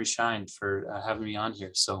thank you, Henry Schein, for having me on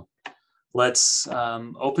here. So let's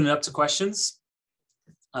open it up to questions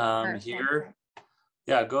here.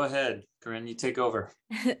 Yeah, go ahead, Corinne, you take over.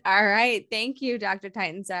 All right. Thank you, Dr.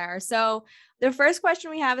 Titensor. So the first question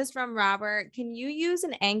we have is from Robert. Can you use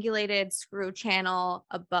an angulated screw channel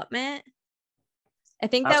abutment? I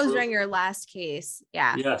think that was during your last case.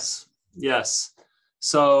 Yeah. Yes. Yes.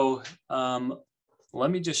 So let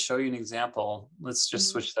me just show you an example. Let's just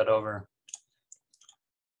switch that over.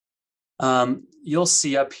 You'll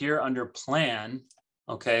see up here under plan,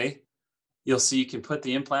 okay, you'll see you can put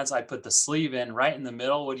the implants. I put the sleeve in right in the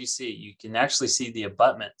middle. What do you see? You can actually see the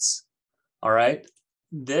abutments. All right.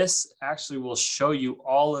 This actually will show you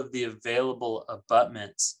all of the available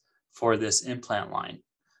abutments for this implant line.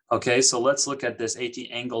 Okay, so let's look at this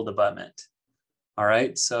 18 angled abutment. All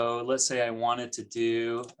right, so let's say I wanted to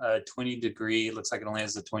do a 20 degree, looks like it only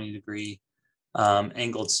has a 20 degree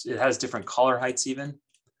angled, it has different collar heights even.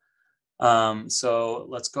 So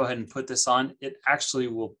let's go ahead and put this on. It actually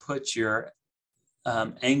will put your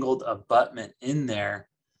angled abutment in there.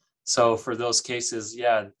 So for those cases,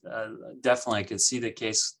 yeah, definitely I could see the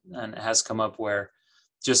case, and it has come up where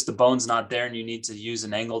just the bone's not there and you need to use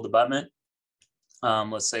an angled abutment.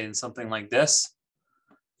 Let's say in something like this,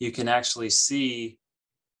 you can actually see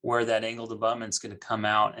where that angled abutment is going to come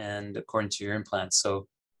out and according to your implant. So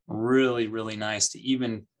really, really nice to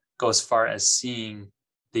even go as far as seeing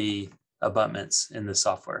the abutments in the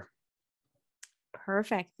software.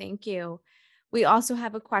 Perfect. Thank you. We also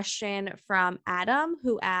have a question from Adam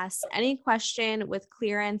who asks, any question with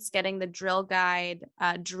clearance getting the drill guide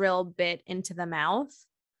drill bit into the mouth?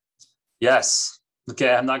 Yes.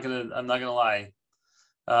 Okay. I'm not gonna lie.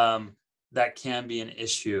 That can be an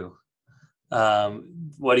issue.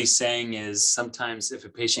 What he's saying is sometimes if a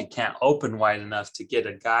patient can't open wide enough to get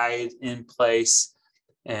a guide in place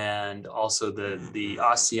and also the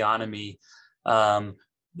osteotomy,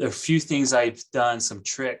 there are a few things I've done, some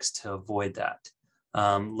tricks to avoid that.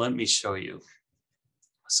 Let me show you.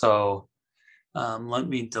 So let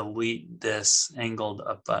me delete this angled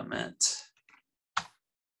abutment.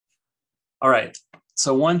 All right.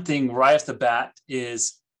 So one thing right off the bat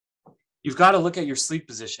is you've got to look at your sleeve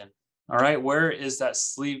position. All right. Where is that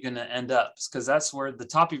sleeve going to end up? Because that's where the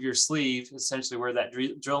top of your sleeve, essentially where that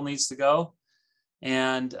drill needs to go.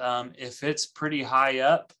 And if it's pretty high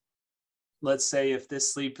up, let's say if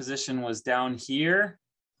this sleeve position was down here,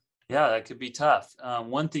 yeah, that could be tough.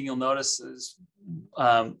 One thing you'll notice is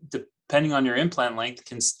depending on your implant length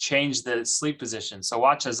can change the sleeve position. So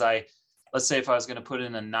watch as let's say if I was going to put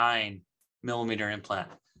in a 9mm implant,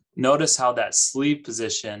 notice how that sleeve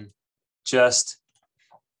position just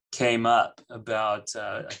came up about,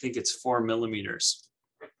 I think it's 4mm.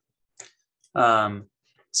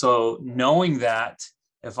 So knowing that,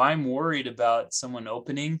 if I'm worried about someone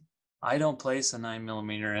opening, I don't place a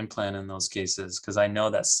 9mm implant in those cases because I know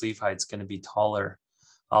that sleeve height's going to be taller.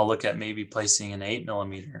 I'll look at maybe placing an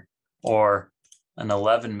 8mm or an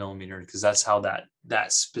 11mm because that's how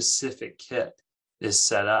that specific kit is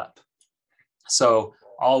set up. So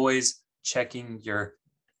always checking your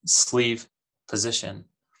sleeve position.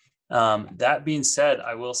 That being said,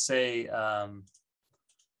 I will say,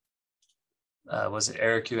 was it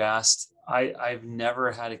Eric who asked? I've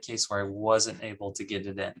never had a case where I wasn't able to get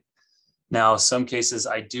it in. Now, some cases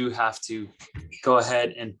I do have to go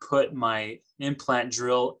ahead and put my implant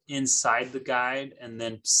drill inside the guide and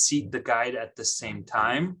then seat the guide at the same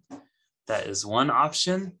time. That is one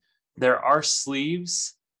option. There are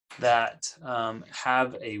sleeves that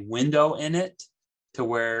have a window in it to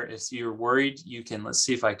where if you're worried, you can, let's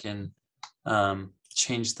see if I can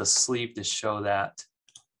change the sleeve to show that.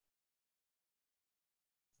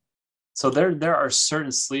 So there are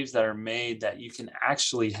certain sleeves that are made that you can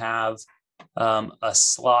actually have a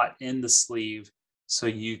slot in the sleeve so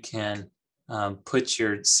you can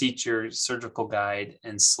seat your surgical guide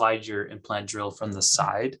and slide your implant drill from the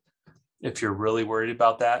side. If you're really worried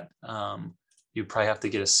about that, you probably have to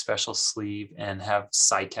get a special sleeve and have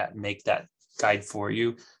SciCat make that guide for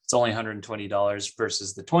you. It's only $120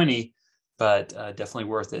 versus the $20, but definitely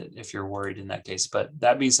worth it if you're worried in that case. But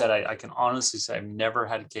that being said, I can honestly say I've never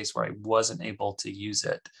had a case where I wasn't able to use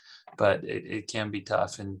it, but it can be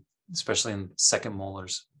tough, and especially in second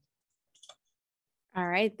molars. All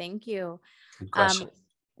right. Thank you. Good question.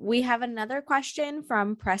 We have another question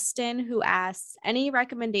from Preston who asks, any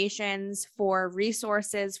recommendations for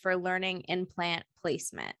resources for learning implant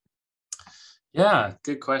placement? Yeah,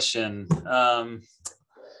 good question.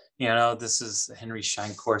 This is a Henry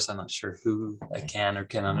Schein course. I'm not sure who I can or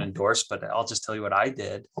cannot endorse, but I'll just tell you what I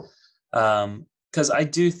did. Because I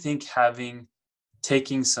do think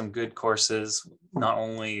taking some good courses not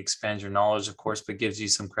only expands your knowledge, of course, but gives you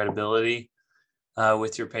some credibility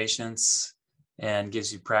with your patients and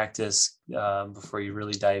gives you practice before you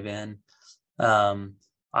really dive in.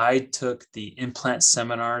 I took the implant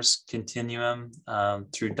seminars continuum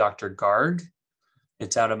through Dr. Garg.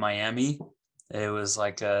 It's out of Miami. It was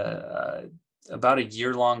like about a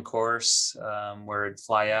year-long course where I'd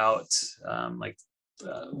fly out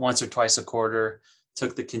once or twice a quarter,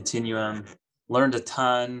 took the continuum, learned a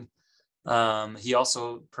ton. He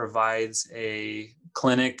also provides a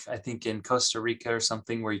clinic, I think in Costa Rica or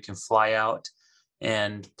something, where you can fly out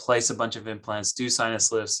and place a bunch of implants, do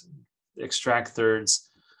sinus lifts, extract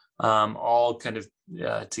thirds, all kind of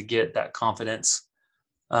to get that confidence.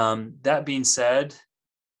 That being said,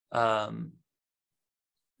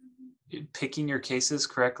 picking your cases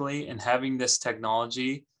correctly and having this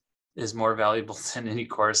technology is more valuable than any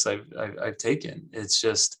course I've taken.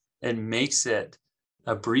 It makes it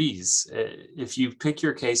a breeze. If you pick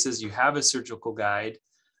your cases, you have a surgical guide.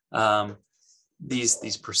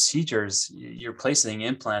 These procedures, you're placing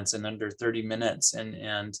implants in under 30 minutes,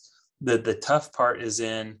 and the tough part is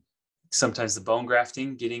in sometimes the bone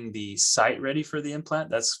grafting, getting the site ready for the implant.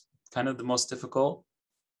 That's kind of the most difficult,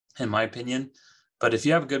 in my opinion. But if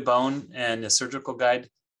you have a good bone and a surgical guide,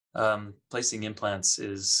 placing implants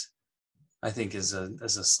I think is a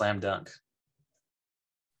slam dunk.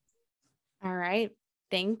 All right.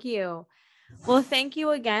 Thank you. Well, thank you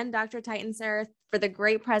again, Dr. Titensor, for the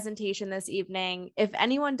great presentation this evening. If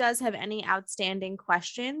anyone does have any outstanding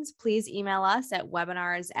questions, please email us at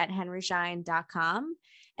webinars@henryschein.com.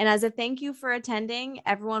 And as a thank you for attending,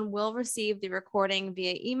 everyone will receive the recording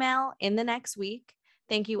via email in the next week.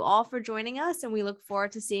 Thank you all for joining us, and we look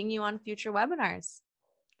forward to seeing you on future webinars.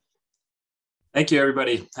 Thank you,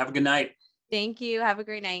 everybody. Have a good night. Thank you. Have a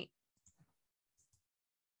great night.